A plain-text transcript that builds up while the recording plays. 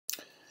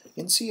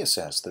In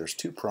CSS, there's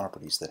two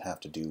properties that have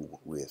to do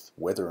with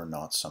whether or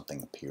not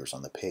something appears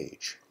on the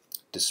page: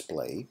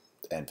 display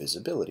and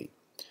visibility.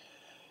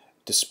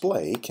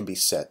 Display can be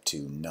set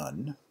to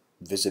none,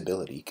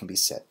 visibility can be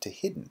set to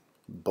hidden.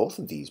 Both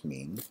of these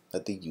mean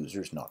that the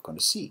user is not going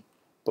to see.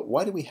 But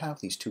why do we have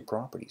these two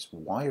properties?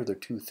 Why are there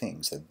two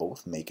things that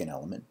both make an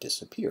element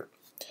disappear?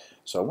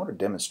 So I want to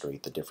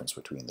demonstrate the difference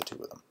between the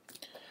two of them.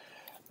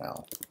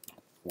 Now,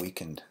 we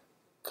can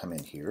come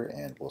in here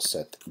and we'll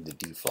set the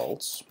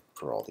defaults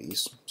for all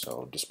these.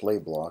 So display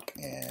block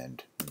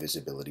and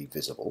visibility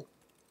visible.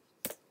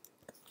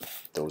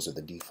 Those are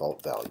the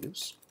default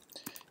values.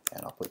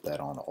 And I'll put that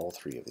on all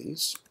three of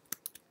these.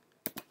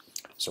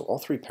 So all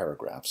three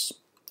paragraphs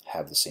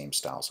have the same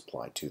styles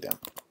applied to them.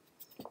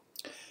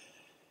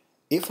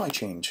 If I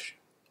change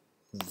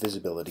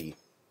visibility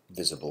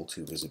visible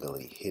to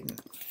visibility hidden,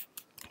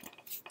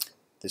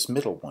 this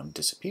middle one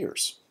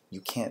disappears.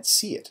 You can't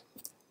see it.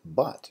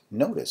 But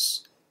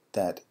notice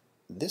that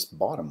this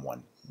bottom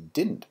one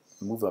didn't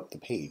move up the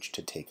page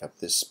to take up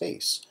this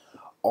space.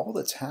 All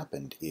that's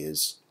happened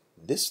is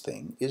this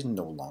thing is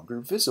no longer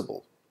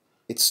visible.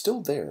 It's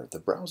still there. The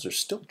browser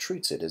still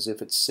treats it as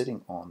if it's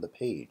sitting on the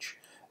page.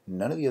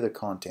 None of the other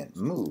content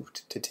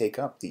moved to take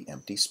up the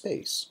empty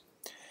space.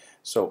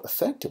 So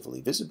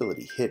effectively,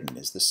 visibility hidden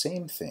is the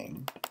same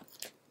thing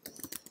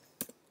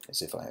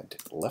as if I had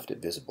left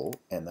it visible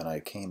and then I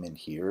came in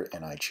here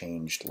and I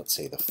changed, let's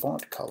say, the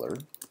font color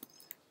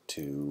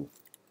to,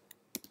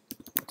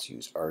 let's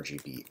use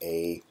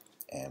RGBA,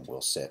 and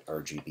we'll set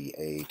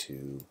RGBA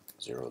to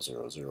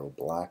 000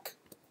 black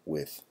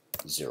with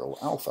 0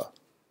 alpha.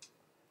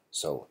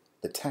 So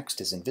the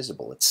text is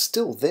invisible. It's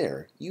still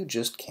there, you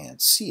just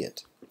can't see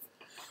it.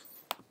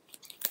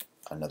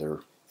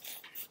 Another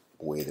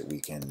way that we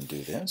can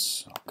do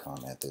this, I'll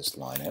comment this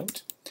line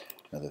out.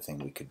 Another thing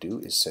we could do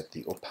is set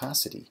the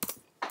opacity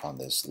on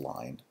this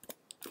line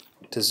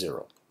to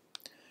 0.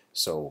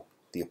 So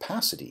the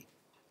opacity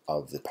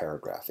of the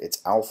paragraph,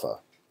 its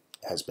alpha,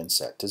 has been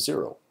set to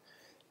 0.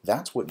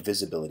 That's what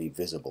visibility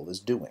visible is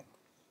doing.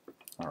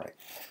 Alright,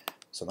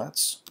 so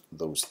that's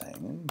those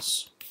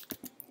things.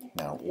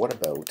 Now what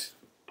about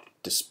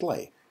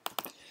display?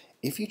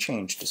 If you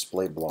change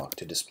display block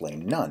to display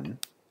none,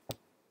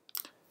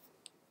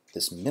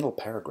 this middle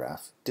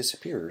paragraph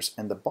disappears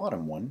and the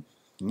bottom one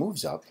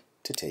moves up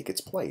to take its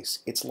place.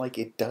 It's like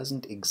it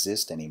doesn't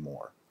exist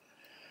anymore.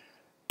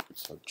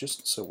 So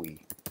just so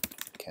we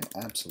can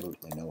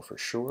absolutely know for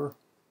sure,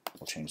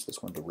 we'll change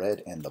this one to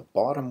red, and the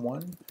bottom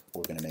one,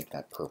 we're going to make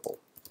that purple.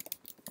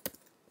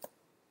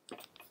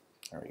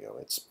 There we go.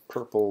 It's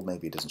purple.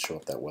 Maybe it doesn't show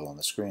up that well on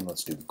the screen.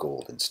 Let's do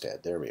gold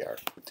instead. There we are.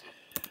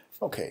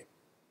 Okay,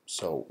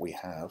 so we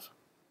have,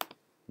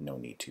 no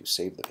need to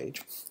save the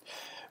page.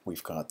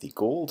 We've got the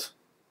gold,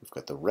 we've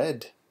got the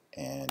red,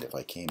 and if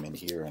I came in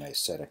here and I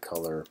set a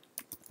color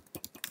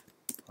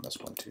on this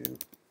one to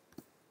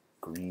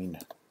green,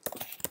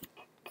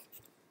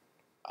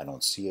 I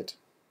don't see it.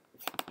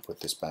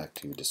 Put this back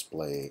to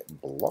display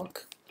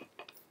block.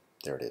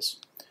 There it is.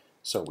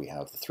 So we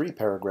have the three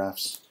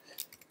paragraphs.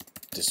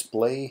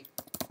 Display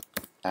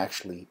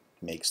actually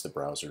makes the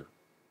browser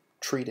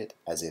treat it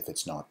as if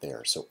it's not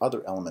there. So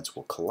other elements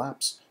will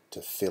collapse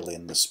to fill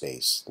in the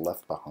space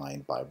left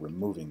behind by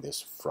removing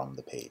this from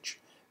the page.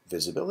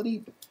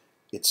 Visibility,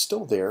 it's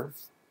still there.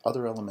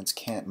 Other elements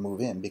can't move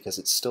in because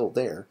it's still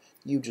there.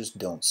 You just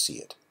don't see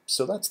it.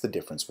 So that's the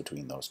difference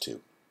between those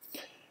two.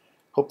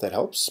 Hope that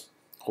helps.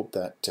 Hope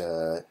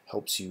that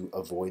helps you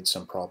avoid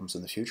some problems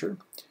in the future.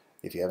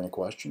 If you have any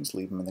questions,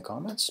 leave them in the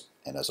comments.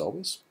 And as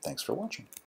always, thanks for watching.